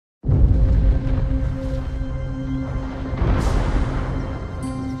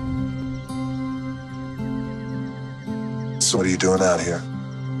So what are you doing out here?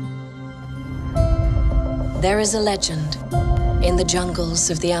 There is a legend in the jungles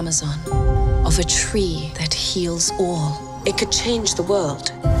of the Amazon of a tree that heals all. It could change the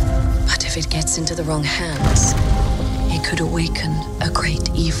world, but if it gets into the wrong hands, it could awaken a great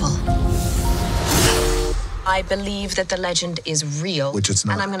evil. I believe that the legend is real. Which it's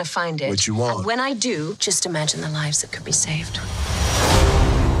not. And I'm going to find it. Which you won't. And when I do, just imagine the lives that could be saved.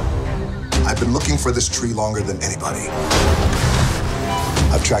 I've been looking for this tree longer than anybody.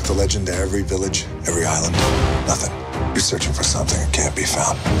 I've tracked the legend to every village, every island. Nothing. You're searching for something that can't be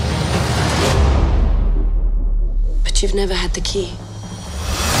found. But you've never had the key.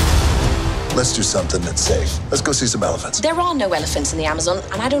 Let's do something that's safe. Let's go see some elephants. There are no elephants in the Amazon,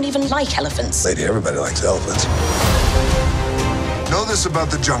 and I don't even like elephants. Lady, everybody likes elephants. Know this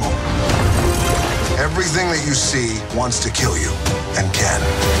about the jungle. Everything that you see wants to kill you, and can.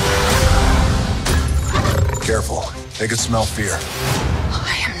 Careful. They could smell fear.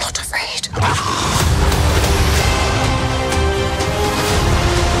 I am not afraid.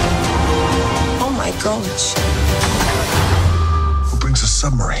 Oh my gosh. Who brings a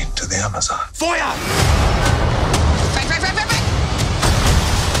submarine to the Amazon? Feuer! Right, right, right, right, right.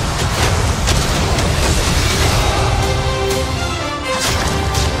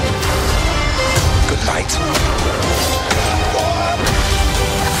 Good night.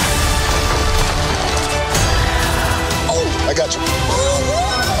 I got you.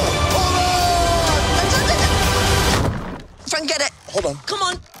 Frank, get it. Hold on. Come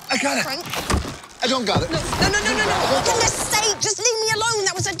on. I got it. Frank. I don't got it. No. For goodness sake, just leave me alone.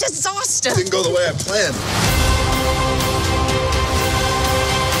 That was a disaster. Didn't go the way I planned.